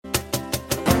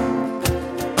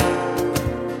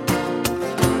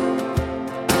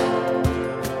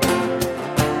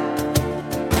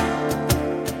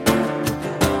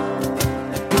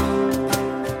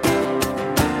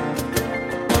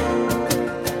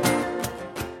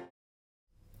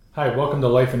Hi, welcome to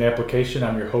Life in Application.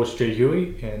 I'm your host, Jay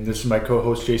Huey, and this is my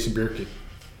co-host, Jason Bierke.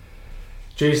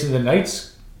 Jason,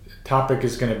 tonight's topic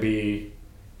is going to be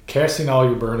casting all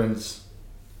your burdens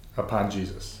upon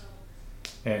Jesus.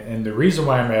 And the reason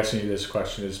why I'm asking you this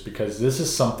question is because this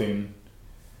is something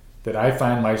that I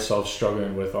find myself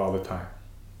struggling with all the time.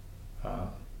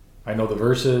 I know the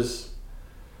verses,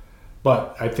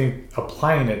 but I think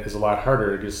applying it is a lot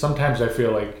harder because sometimes I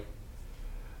feel like,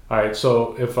 all right,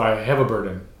 so if I have a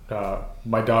burden,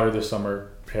 my daughter this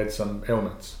summer had some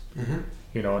ailments, and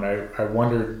I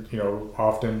wondered,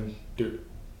 often, do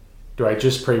I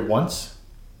just pray once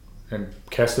and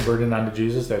cast the burden onto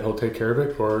Jesus that he'll take care of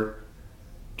it, or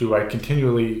do I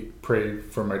continually pray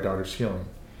for my daughter's healing?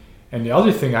 And the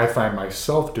other thing I find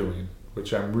myself doing,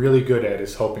 which I'm really good at,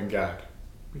 is helping God.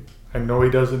 I know he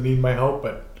doesn't need my help,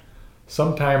 but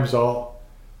sometimes I'll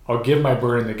give my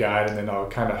burden to God, and then I'll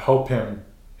kind of help him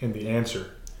in the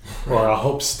answer, or I'll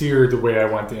help steer the way I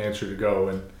want the answer to go.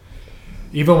 And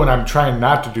even when I'm trying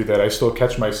not to do that, I still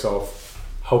catch myself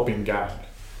helping God.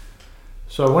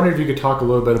 So I wonder if you could talk a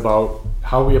little bit about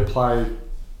how we apply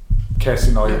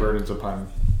casting all your burdens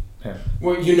upon him.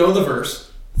 Well, you know the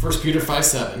verse, 1 Peter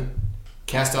 5:7,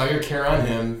 cast all your care on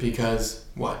him because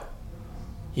what?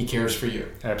 He cares for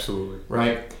you. Absolutely.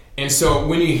 Right? And so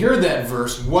when you hear that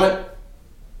verse, what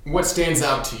stands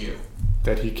out to you?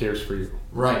 That he cares for you.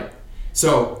 Right.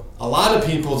 So a lot of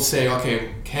people say,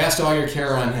 okay, cast all your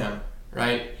care on him,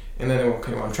 right? And then,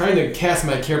 okay, well, I'm trying to cast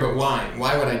my care, but why?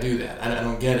 Why would I do that? I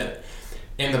don't get it.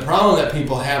 And the problem that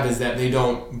people have is that they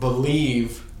don't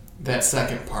believe that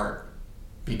second part,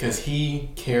 because he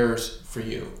cares for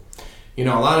you. A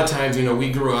lot of times,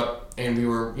 we grew up and we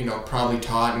were, probably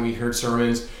taught and we heard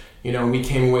sermons, and we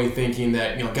came away thinking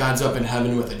that, God's up in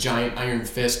heaven with a giant iron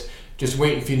fist just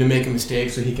waiting for you to make a mistake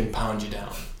so he can pound you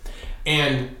down.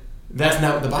 And that's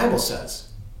not what the Bible says.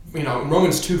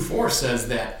 Romans 2:4 says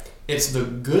that it's the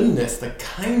goodness, the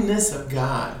kindness of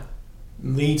God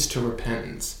leads to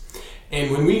repentance.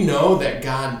 And when we know that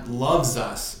God loves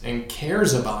us and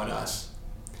cares about us,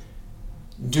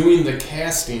 doing the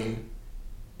casting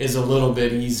is a little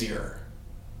bit easier.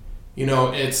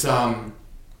 It's I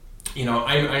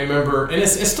remember, and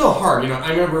it's still hard.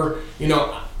 I remember, being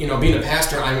a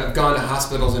pastor, I've gone to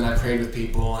hospitals and I prayed with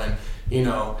people, and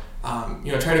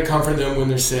try to comfort them when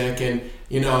they're sick, and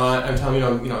I'm telling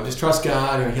them, just trust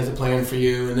God, he has a plan for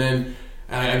you. And then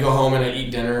I go home and I eat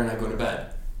dinner and I go to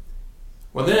bed.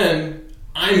 Well, then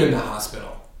I'm in the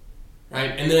hospital,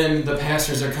 right? And then the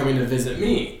pastors are coming to visit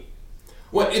me.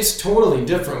 Well, it's totally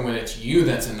different when it's you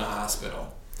that's in the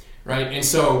hospital, right? And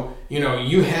so,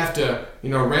 you have to,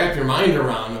 wrap your mind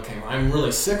around, okay, well, I'm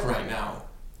really sick right now.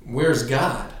 Where's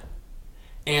God?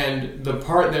 And the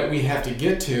part that we have to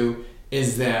get to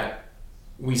is that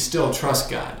we still trust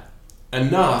God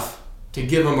enough to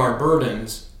give him our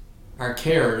burdens, our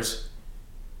cares,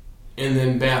 and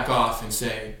then back off and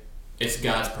say, it's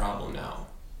God's problem now.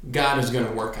 God is going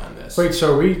to work on this. Wait,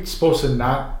 so are we supposed to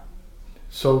not...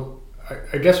 So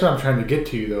I guess what I'm trying to get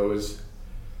to, though, is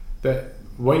that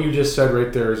what you just said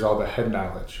right there is all the head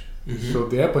knowledge. Mm-hmm. So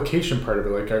the application part of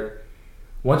it,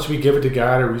 once we give it to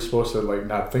God, are we supposed to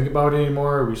not think about it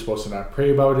anymore? Are we supposed to not pray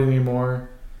about it anymore?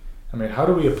 I mean, how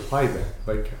do we apply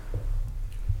that?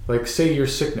 Like say your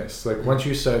sickness. Once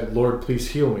you said, Lord,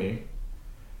 please heal me,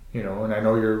 and I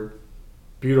know your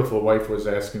beautiful wife was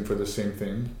asking for the same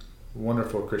thing,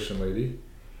 wonderful Christian lady,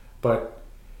 but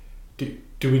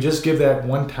do we just give that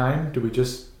one time? Do we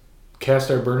just cast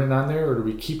our burden on there, or do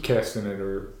we keep casting it?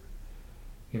 Or,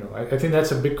 I think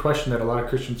that's a big question that a lot of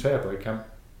Christians have.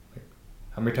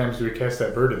 How many times do we cast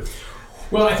that burden?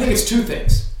 Well, I think it's two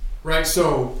things, right?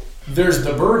 So there's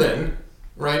the burden,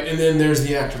 right? And then there's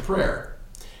the act of prayer.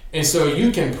 And so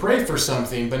you can pray for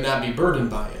something but not be burdened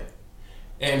by it.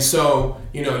 And so,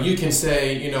 you can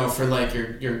say, for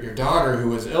your daughter who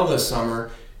was ill this summer,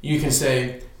 you can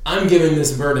say, I'm giving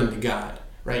this burden to God,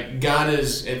 right? God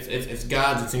is, it's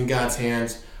God's, it's in God's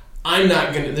hands.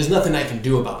 There's nothing I can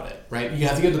do about it, right? You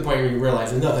have to get to the point where you realize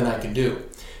there's nothing I can do.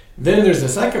 Then there's the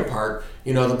second part,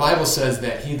 the Bible says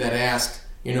that he that asks,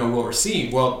 will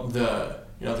receive. Well, the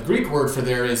Greek word for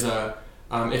there is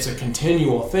it's a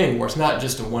continual thing where it's not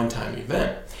just a one-time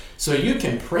event. So you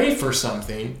can pray for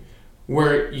something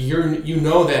where you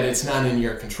know that it's not in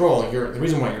your control. The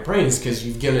reason why you're praying is because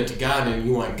you've given it to God and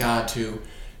you want God to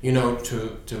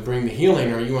bring the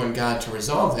healing, or you want God to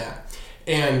resolve that.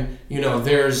 And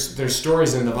there's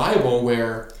stories in the Bible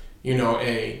where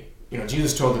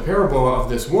Jesus told the parable of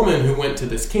this woman who went to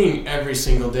this king every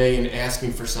single day and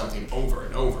asking for something over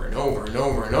and over and over and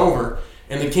over and over.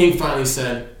 And the king finally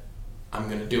said, I'm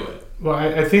going to do it. Well,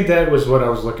 I think that was what I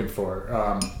was looking for.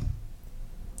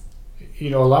 A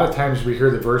lot of times we hear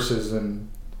the verses and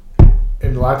a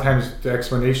lot of times the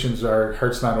explanations are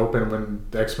heart's not open when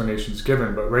the explanation's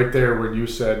given. But right there when you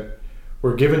said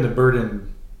we're given the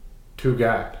burden to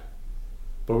God,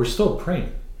 but we're still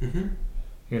praying. Mm-hmm.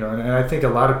 And I think a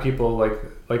lot of people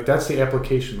like that's the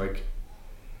application, like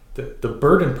the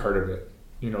burden part of it,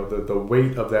 the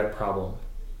weight of that problem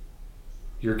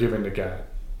you're given to God.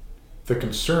 The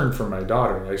concern for my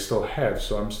daughter I still have,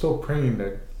 so I'm still praying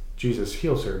that Jesus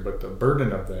heals her, but the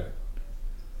burden of that,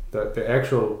 the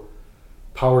actual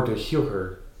power to heal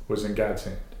her was in God's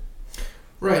hand.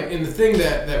 Right, and the thing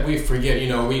that we forget,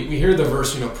 we hear the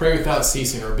verse, pray without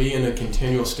ceasing or be in a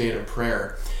continual state of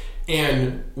prayer.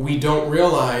 And we don't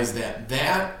realize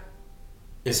that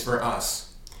is for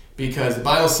us. Because the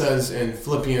Bible says in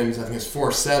Philippians, I think it's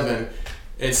 4:7,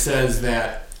 it says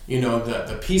that,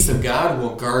 the peace of God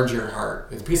will guard your heart.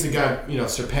 The peace of God,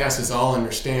 surpasses all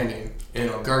understanding, and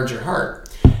it'll guard your heart.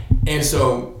 And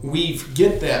so we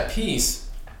get that peace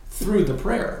through the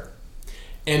prayer.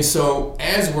 And so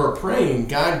as we're praying,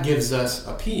 God gives us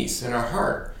a peace in our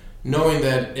heart, knowing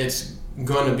that it's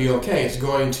going to be okay. It's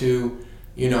going to,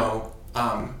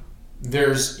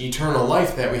 there's eternal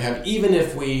life that we have, even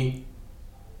if we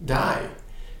die.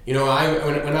 When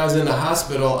I was in the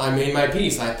hospital, I made my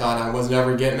peace. I thought I was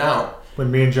never getting out. When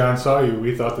me and John saw you,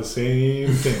 we thought the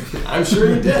same thing. I'm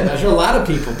sure you did. I'm sure a lot of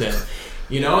people did.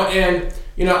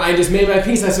 I just made my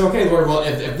peace. I said, okay, Lord, well,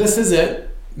 if this is it,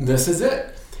 this is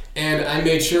it. And I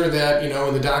made sure that,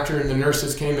 when the doctor and the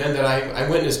nurses came in, that I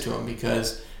witnessed to them,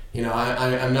 because,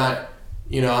 I'm not,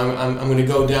 I'm going to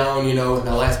go down, with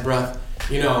my last breath,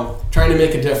 trying to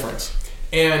make a difference.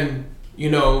 And,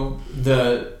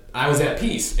 I was at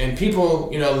peace. And people,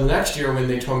 the next year when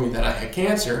they told me that I had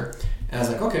cancer, and I was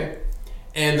like, okay.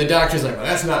 And the doctor's like, well,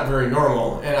 that's not very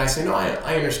normal. And I say, no,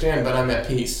 I understand, but I'm at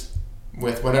peace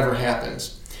with whatever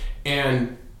happens.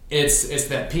 And it's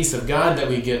that peace of God that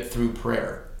we get through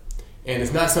prayer. And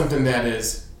it's not something that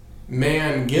is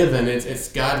man-given,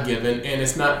 it's God-given, and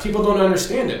it's not, people don't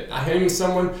understand it. I had even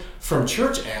someone from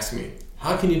church ask me,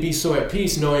 how can you be so at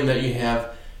peace knowing that you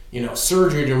have,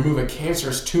 surgery to remove a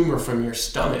cancerous tumor from your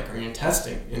stomach or your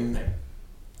intestine in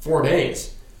 4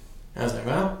 days? And I was like,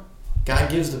 well,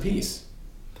 God gives the peace.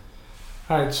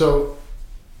 All right, so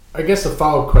I guess the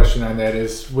follow-up question on that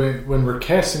is, when we're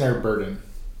casting our burden,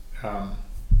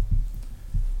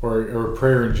 or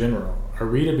prayer in general, are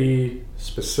we to be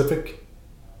specific,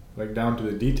 like down to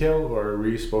the detail, or are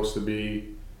we supposed to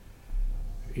be,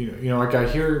 like I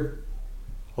hear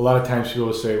a lot of times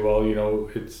people say, well,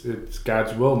 it's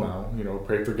God's will now,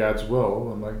 pray for God's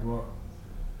will. I'm like, well,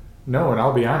 no, and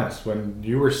I'll be honest, when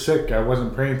you were sick, I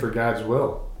wasn't praying for God's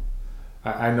will.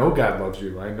 I know God loves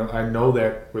you. I know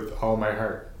that with all my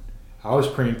heart. I was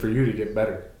praying for you to get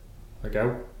better. Like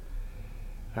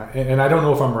and I don't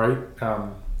know if I'm right,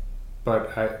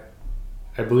 but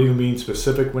I believe in being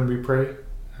specific when we pray.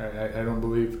 I don't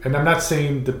believe, and I'm not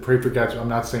saying to pray for God's. I'm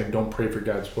not saying don't pray for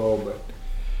God's will, but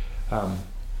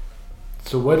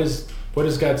so what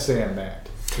does God say on that?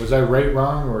 Was I right,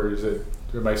 wrong, or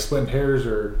am I splitting hairs,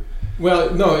 or?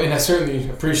 Well, no, and I certainly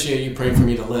appreciate you praying for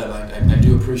me to live. I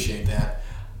do appreciate that.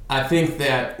 I think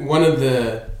that one of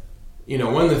the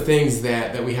things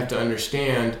that we have to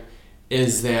understand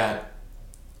is that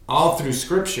all through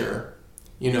Scripture,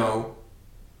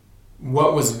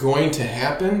 what was going to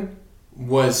happen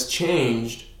was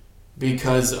changed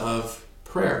because of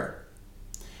prayer.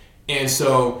 And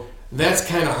so that's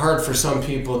kind of hard for some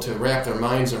people to wrap their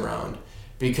minds around,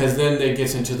 because then it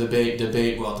gets into the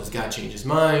debate, well, does God change his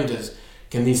mind?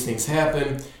 Can these things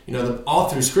happen? All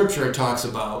through Scripture it talks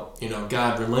about,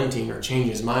 God relenting or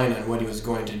changing his mind on what he was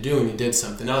going to do, and he did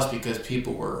something else because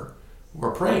people were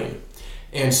praying.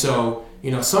 And so,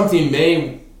 something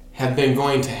may have been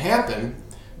going to happen,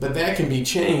 but that can be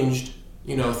changed,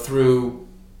 through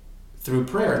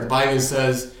prayer. The Bible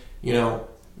says,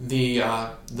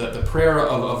 the prayer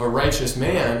of a righteous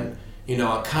man,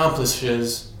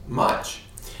 accomplishes much.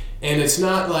 And it's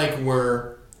not like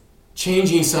we're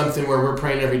changing something where we're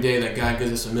praying every day that God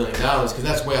gives us $1 million, because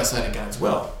that's way outside of God's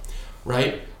will,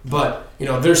 right? But,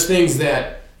 there's things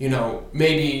that,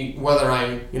 maybe whether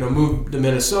I, move to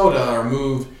Minnesota or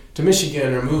move to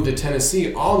Michigan or move to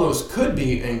Tennessee, all those could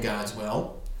be in God's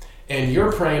will. And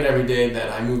you're praying every day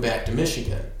that I move back to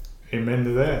Michigan. Amen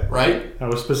to that. Right? I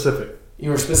was specific.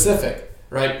 You were specific,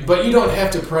 right? But you don't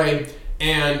have to pray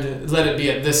and let it be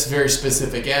at this very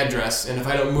specific address. And if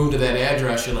I don't move to that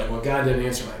address, you're like, well, God didn't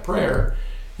answer my prayer.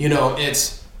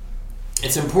 It's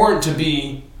important to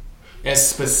be as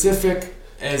specific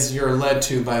as you're led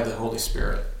to by the Holy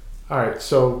Spirit. All right,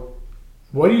 so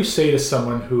what do you say to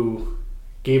someone who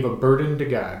gave a burden to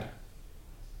God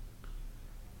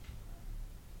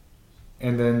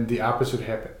and then the opposite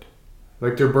happened?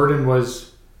 Like their burden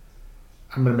was,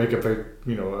 I'm going to make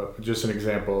up just an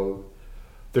example.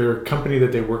 Their company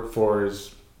that they work for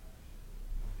is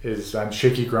on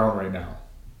shaky ground right now,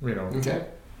 Okay.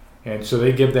 And so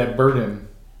they give that burden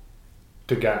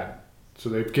to God. So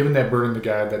they've given that burden to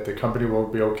God that the company will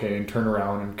be okay and turn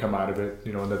around and come out of it,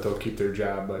 and that they'll keep their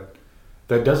job. But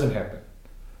that doesn't happen.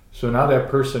 So now that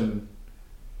person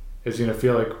is going to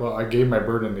feel like, well, I gave my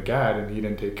burden to God and he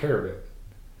didn't take care of it.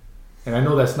 And I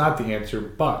know that's not the answer,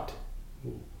 but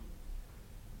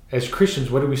as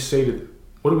Christians, what do we say to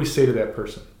that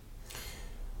person?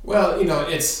 Well,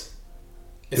 it's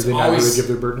do they always, not really give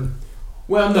their burden?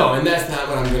 Well, no, and that's not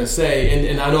what I'm going to say.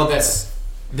 And I know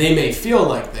they may feel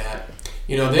like that.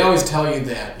 They always tell you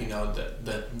that,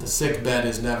 the sick bed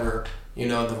is never,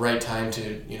 the right time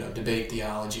to, debate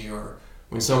theology, or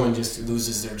when someone just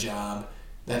loses their job,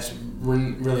 that's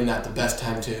really not the best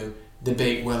time to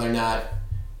debate whether or not,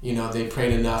 they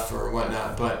prayed enough or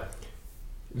whatnot. But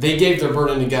they gave their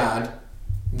burden to God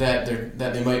that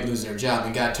they might lose their job,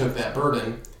 and God took that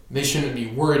burden. They shouldn't be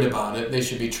worried about it. They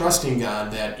should be trusting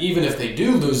God that even if they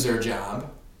do lose their job,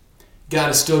 God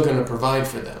is still going to provide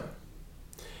for them.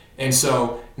 And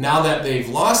so now that they've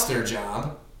lost their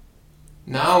job,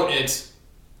 now it's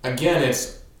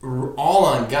all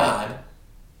on God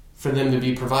for them to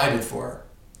be provided for.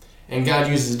 And God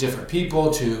uses different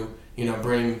people to,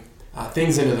 bring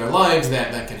things into their lives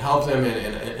that can help them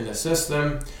and assist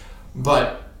them.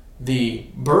 But the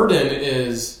burden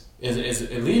is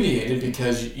alleviated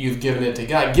because you've given it to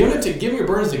God. Giving your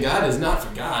burdens to God is not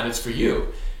for God, it's for you.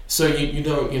 So you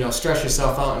don't, stress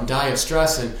yourself out and die of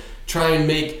stress and try and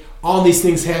make all these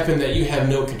things happen that you have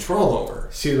no control over.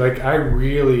 See, like I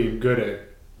really am good at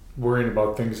worrying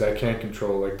about things I can't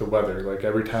control, like the weather. Like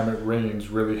every time it rains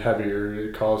really heavy or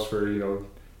it calls for,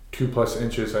 2+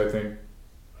 inches, I think,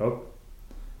 oh,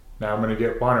 now I'm going to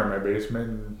get water in my basement.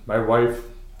 And my wife,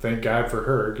 thank God for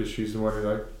her, because she's the one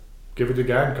who give it to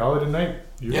God and call it a night.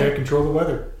 You can't control the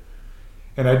weather.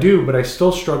 And I do, but I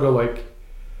still struggle,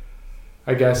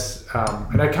 I guess,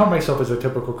 and I count myself as a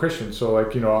typical Christian. So,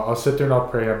 I'll sit there and I'll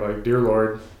pray. I'm like, dear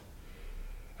Lord,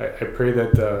 I pray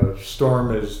that the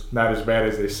storm is not as bad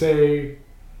as they say.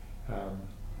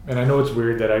 And I know it's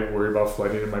weird that I worry about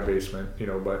flooding in my basement,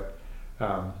 but,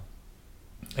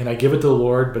 and I give it to the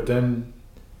Lord, but then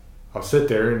I'll sit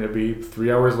there and it'll be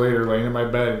 3 hours later laying in my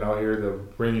bed and I'll hear the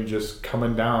rain just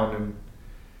coming down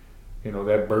and,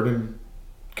 that burden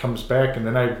comes back, and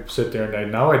then I sit there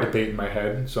and I debate in my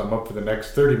head, so I'm up for the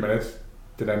next 30 minutes.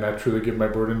 Did I not truly give my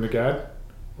burden to God?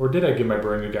 Or did I give my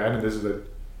burden to God, and this is a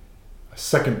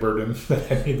second burden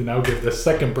that I need to now give the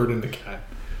second burden to God?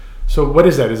 So what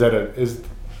is that?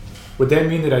 Would that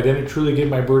mean that I didn't truly give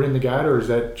my burden to God, or is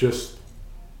that just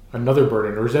another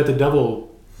burden, or is that the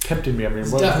devil tempting me? I mean,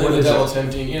 it's definitely the devil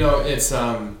tempting. It's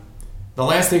the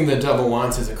last thing the devil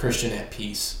wants is a Christian at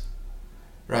peace,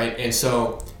 right? And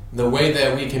so the way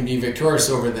that we can be victorious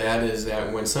over that is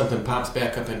that when something pops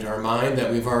back up into our mind that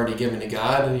we've already given to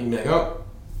God, and you can be like, oh,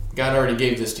 God already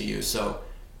gave this to you, so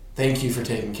thank you for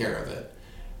taking care of it.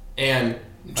 And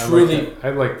truly,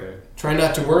 I like that. Try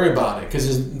not to worry about it,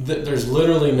 because there's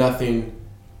literally nothing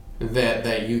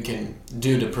that you can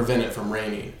do to prevent it from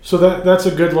raining. So that's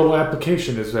a good little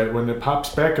application, is that when it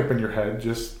pops back up in your head,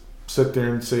 just sit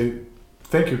there and say,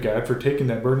 thank you, God, for taking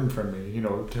that burden from me.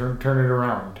 Turn it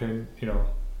around.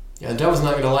 Yeah, the devil's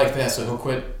not going to like that, so he'll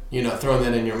quit, throwing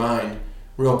that in your mind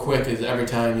real quick. Is every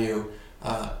time you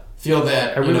feel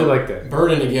that, I really like that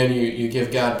burden again, you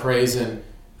give God praise. And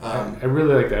I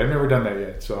really like that. I've never done that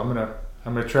yet, so I'm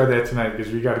gonna try that tonight,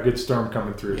 because we got a good storm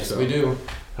coming through. Yes, so we do.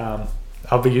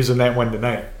 I'll be using that one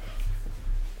tonight,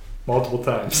 multiple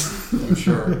times. I'm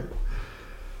sure.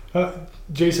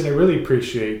 Jason, I really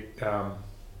appreciate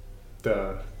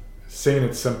the saying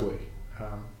it simply.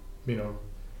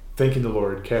 Thanking the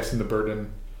Lord, casting the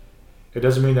burden. It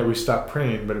doesn't mean that we stop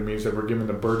praying, but it means that we're giving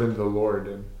the burden to the Lord.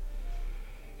 And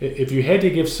if you had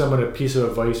to give someone a piece of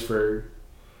advice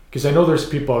because I know there's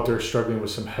people out there struggling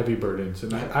with some heavy burdens,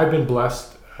 and I've been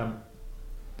blessed.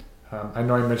 I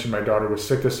know I mentioned my daughter was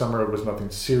sick this summer. It was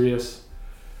nothing serious.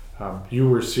 You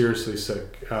were seriously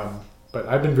sick. But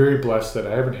I've been very blessed that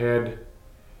I haven't had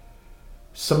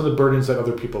some of the burdens that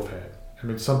other people have had. I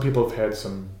mean, some people have had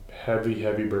some heavy,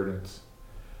 heavy burdens.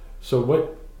 So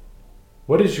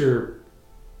what is your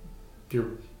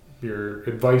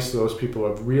advice to those people who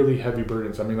have really heavy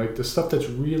burdens? I mean, like the stuff that's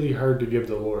really hard to give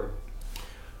the Lord.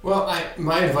 Well,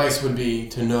 my advice would be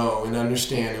to know and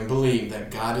understand and believe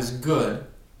that God is good,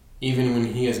 even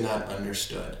when he is not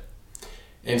understood.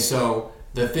 And so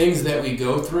the things that we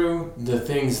go through, the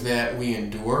things that we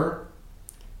endure,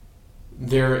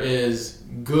 there is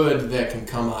good that can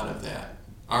come out of that.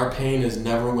 Our pain is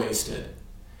never wasted.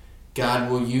 God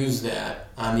will use that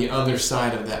on the other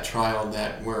side of that trial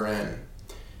that we're in.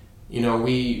 You know,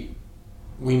 we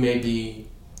may be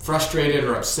frustrated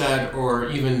or upset or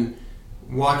even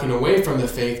walking away from the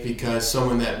faith because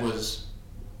someone that was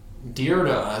dear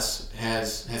to us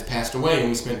has passed away and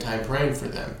we spent time praying for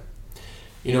them.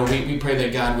 You know, we pray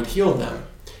that God would heal them.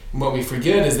 And what we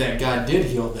forget is that God did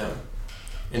heal them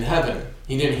in heaven.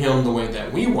 He didn't heal them the way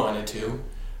that we wanted to,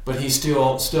 but he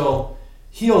still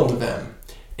healed them.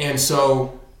 And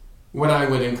so what I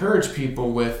would encourage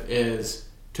people with is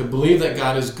to believe that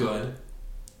God is good,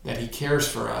 that he cares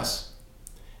for us.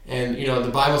 And, you know,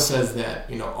 the Bible says that,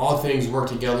 you know, all things work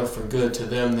together for good to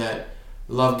them that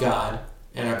love God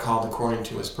and are called according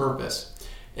to his purpose.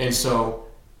 And so,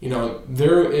 you know,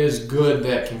 there is good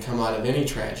that can come out of any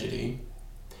tragedy.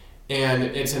 And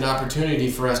it's an opportunity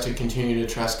for us to continue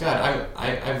to trust God.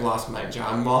 I've lost my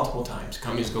job multiple times.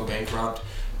 Companies go bankrupt.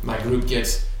 My group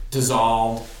gets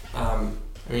dissolved. But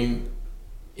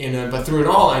through it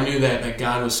all, I knew that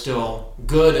God was still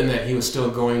good and that he was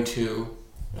still going to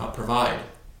provide.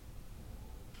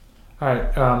 All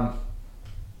right.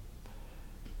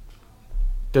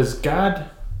 Does God,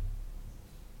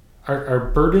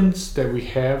 our burdens that we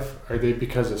have, are they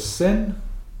because of sin?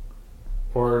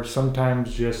 Or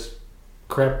sometimes just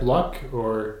crap luck?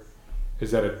 Or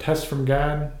is that a test from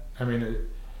God? I mean,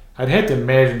 I'd have to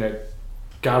imagine that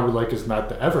God would like us not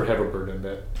to ever have a burden,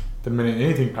 that the minute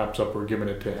anything pops up, we're giving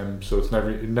it to him, so it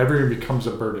never even becomes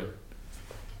a burden.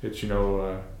 It's, you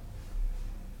know,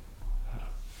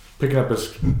 picking up a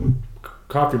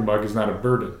coffee mug is not a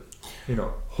burden. You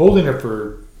know, holding it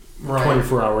for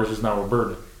 24 hours is now a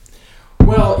burden.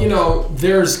 Well, you know,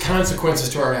 there's consequences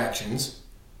to our actions,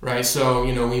 right? So,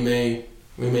 you know, we may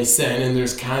sin, and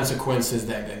there's consequences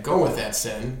that go with that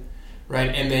sin, right?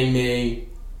 And they may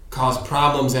cause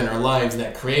problems in our lives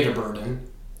that create a burden.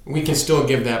 We can still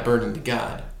give that burden to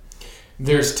God.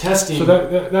 There's testing.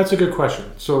 So that's a good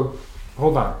question. So,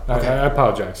 hold on. Okay. I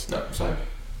apologize. No, sorry.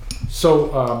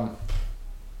 So,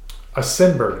 a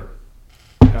sin burden.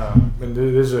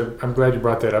 And I'm glad you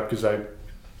brought that up because I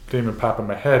didn't even pop in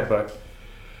my head, but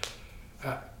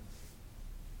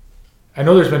I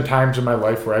know there's been times in my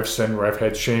life where I've sinned, where I've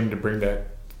had shame to bring that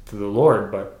to the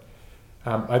Lord, but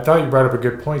I thought you brought up a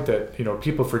good point that, you know,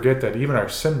 people forget that even our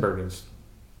sin burdens,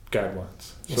 God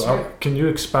wants. So can you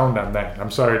expound on that? I'm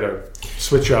sorry to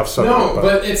switch you off subject. No,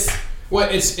 but it's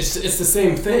the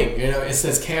same thing. You know, it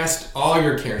says cast all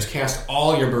your cares, cast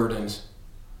all your burdens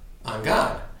on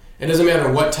God. It doesn't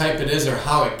matter what type it is or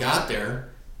how it got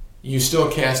there. You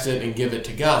still cast it and give it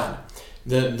to God.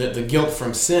 The guilt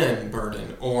from sin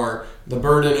burden, or the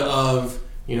burden of,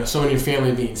 you know, someone in your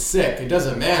family being sick, it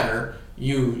doesn't matter.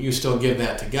 You still give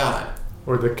that to God.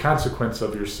 Or the consequence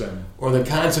of your sin. Or the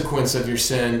consequence of your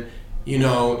sin, you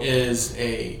know, is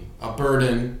a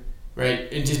burden,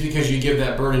 right? And just because you give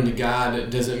that burden to God,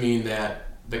 it doesn't mean that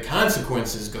the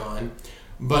consequence is gone.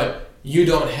 But you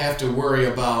don't have to worry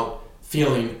about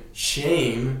feeling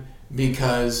shame,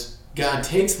 because God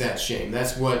takes that shame.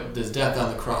 That's what this death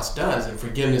on the cross does, and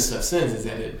forgiveness of sins is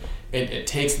that it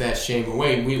takes that shame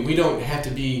away. We don't have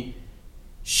to be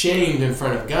shamed in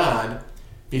front of God,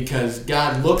 because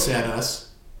God looks at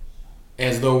us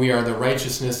as though we are the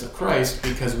righteousness of Christ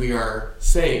because we are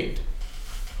saved.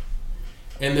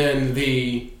 And then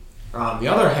the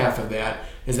other half of that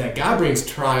is that God brings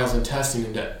trials and testing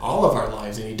into all of our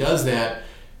lives, and he does that,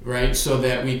 right, so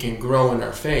that we can grow in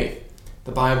our faith.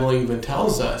 The Bible even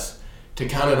tells us to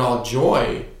count it all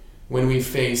joy when we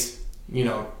face, you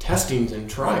know, testings and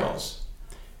trials,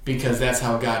 because that's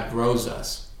how God grows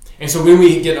us. And so when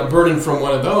we get a burden from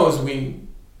one of those, we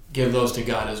give those to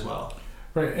God as well.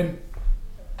 Right, and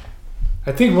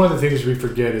I think one of the things we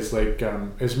forget is, like,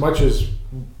 as much as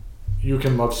you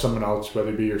can love someone else, whether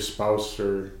it be your spouse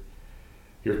or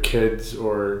your kids,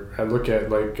 or I look at,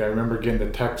 like, I remember getting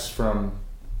a text from,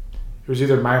 it was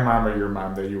either my mom or your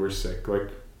mom that you were sick. Like,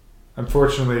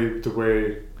 unfortunately, the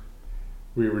way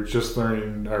we were just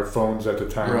learning our phones at the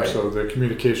time, right, so the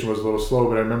communication was a little slow,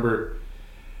 but I remember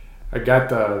I got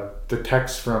the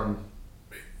text from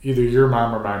either your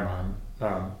mom or my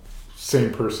mom,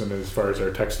 same person as far as our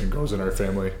texting goes in our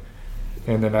family.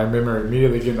 And then I remember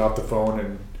immediately getting off the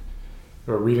phone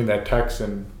or reading that text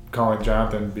and calling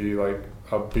Jonathan, be like,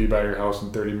 I'll be by your house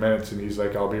in 30 minutes. And he's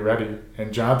like, I'll be ready.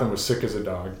 And Jonathan was sick as a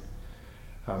dog.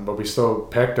 But we still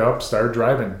packed up, started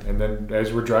driving. And then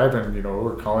as we're driving, you know,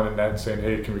 we're calling Annette and saying,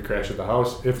 hey, can we crash at the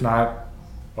house? If not,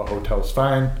 a hotel's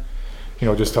fine.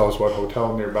 Just tell us what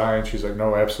hotel nearby. And she's like,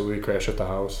 no, absolutely, crash at the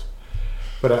house.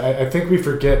 But I think we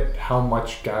forget how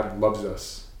much God loves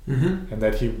us, and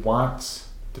that he wants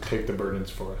to take the burdens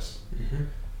for us,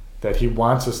 that he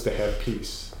wants us to have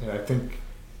peace. And I think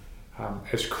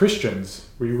as Christians,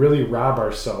 we really rob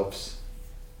ourselves.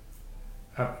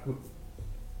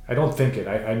 I don't think it.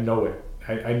 I know it.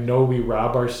 I know we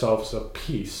rob ourselves of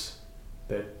peace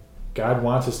that God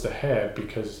wants us to have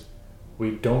because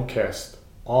we don't cast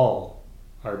all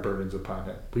our burdens upon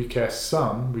him. We cast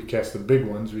some. We cast the big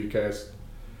ones. We cast,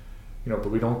 but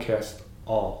we don't cast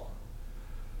all.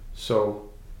 So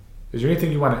is there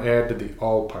anything you want to add to the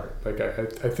all part? Like,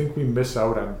 I think we miss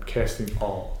out on casting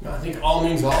all. No, I think all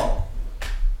means all.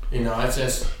 We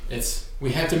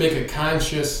have to make a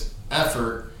conscious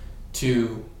effort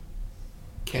to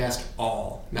cast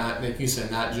all. Not, like you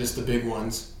said, not just the big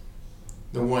ones.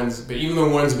 But even the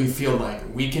ones we feel like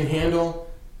we can handle,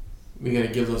 we got to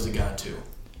give those to God too.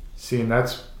 See, and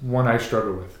that's one I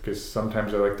struggle with because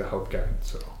sometimes I like to help God.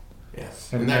 So.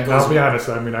 Yes. And I'll be honest,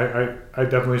 I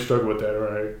definitely struggle with that,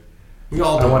 right? We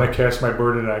all do. I want to cast my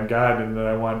burden on God, and then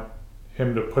I want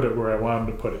him to put it where I want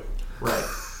him to put it. Right.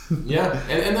 Yeah,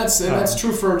 and that's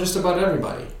true for just about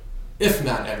everybody, if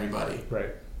not everybody.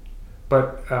 Right.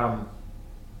 But I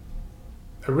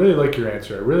really like your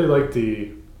answer. I really like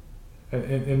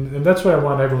and that's what I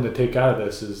want everyone to take out of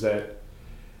this is that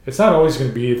it's not always going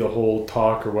to be the whole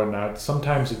talk or whatnot.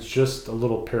 Sometimes it's just a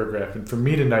little paragraph. And for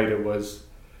me tonight, it was,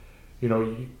 you're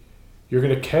going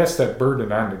to cast that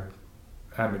burden on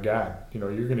God.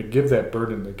 You're going to give that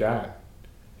burden to God.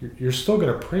 You're still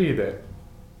going to pray that,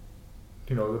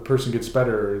 the person gets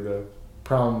better or the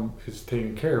problem is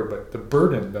taken care of. But the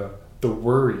burden, the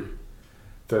worry,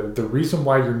 the reason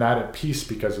why you're not at peace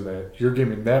because of that, you're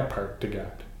giving that part to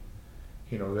God.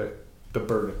 That the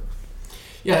burden.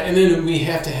 Yeah, and then we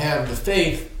have to have the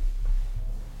faith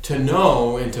to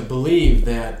know and to believe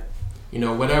that,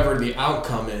 whatever the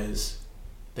outcome is,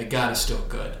 that God is still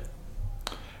good.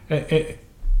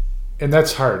 And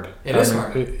that's hard. It is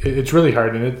hard. It's really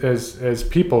hard, and as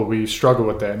people, we struggle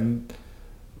with that. And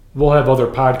we'll have other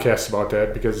podcasts about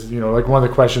that because, like one of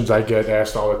the questions I get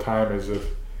asked all the time is if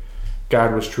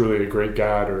God was truly a great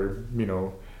God or,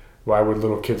 why would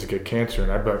little kids get cancer?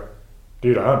 And I bet,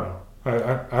 dude, I don't know.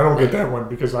 I don't get that one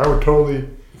because I would totally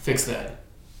fix that.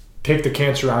 Take the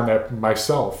cancer on that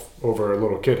myself over a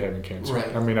little kid having cancer.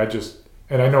 Right.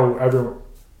 I know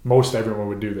most everyone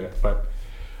would do that, but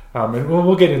and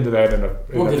we'll get into that in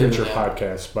a future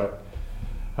podcast. But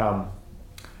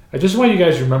I just want you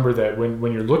guys to remember that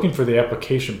when you're looking for the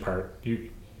application part,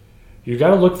 you got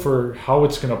to look for how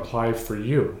it's going to apply for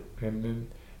you.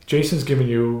 And Jason's giving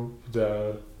you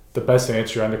the best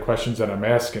answer on the questions that I'm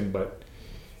asking, but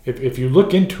if you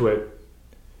look into it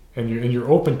and you're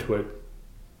open to it,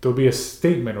 there'll be a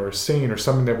statement or a saying or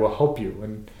something that will help you,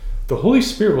 and the Holy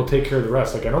Spirit will take care of the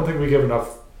rest. Like, I don't think we give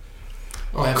enough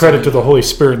credit to the Holy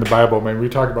Spirit in the Bible. Man, we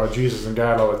talk about Jesus and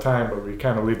God all the time, but we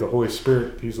kind of leave the Holy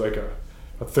Spirit. He's like a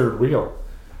third wheel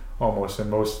almost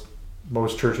in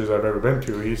most churches I've ever been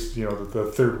to. He's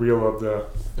the third wheel of the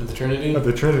Trinity. Of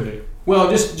the Trinity.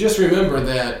 Well, just remember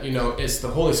that it's the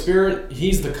Holy Spirit.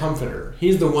 He's the comforter.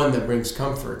 He's the one that brings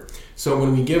comfort. So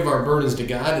when we give our burdens to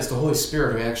God, it's the Holy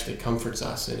Spirit who actually comforts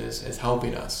us and is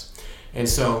helping us. And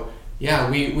so,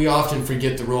 yeah, we often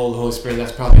forget the role of the Holy Spirit.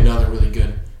 That's probably another really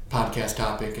good podcast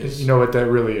topic. You know what that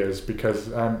really is,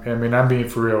 because I'm being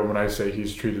for real when I say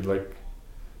he's treated like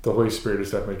the Holy Spirit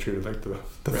is definitely treated like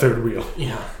the third wheel.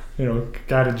 Yeah.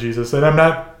 God and Jesus. And I'm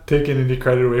not taking any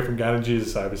credit away from God and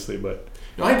Jesus, obviously, but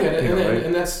no, I get it,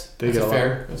 and that's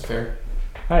fair. That's fair.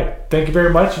 All right. Thank you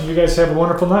very much, and you guys have a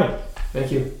wonderful night.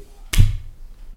 Thank you.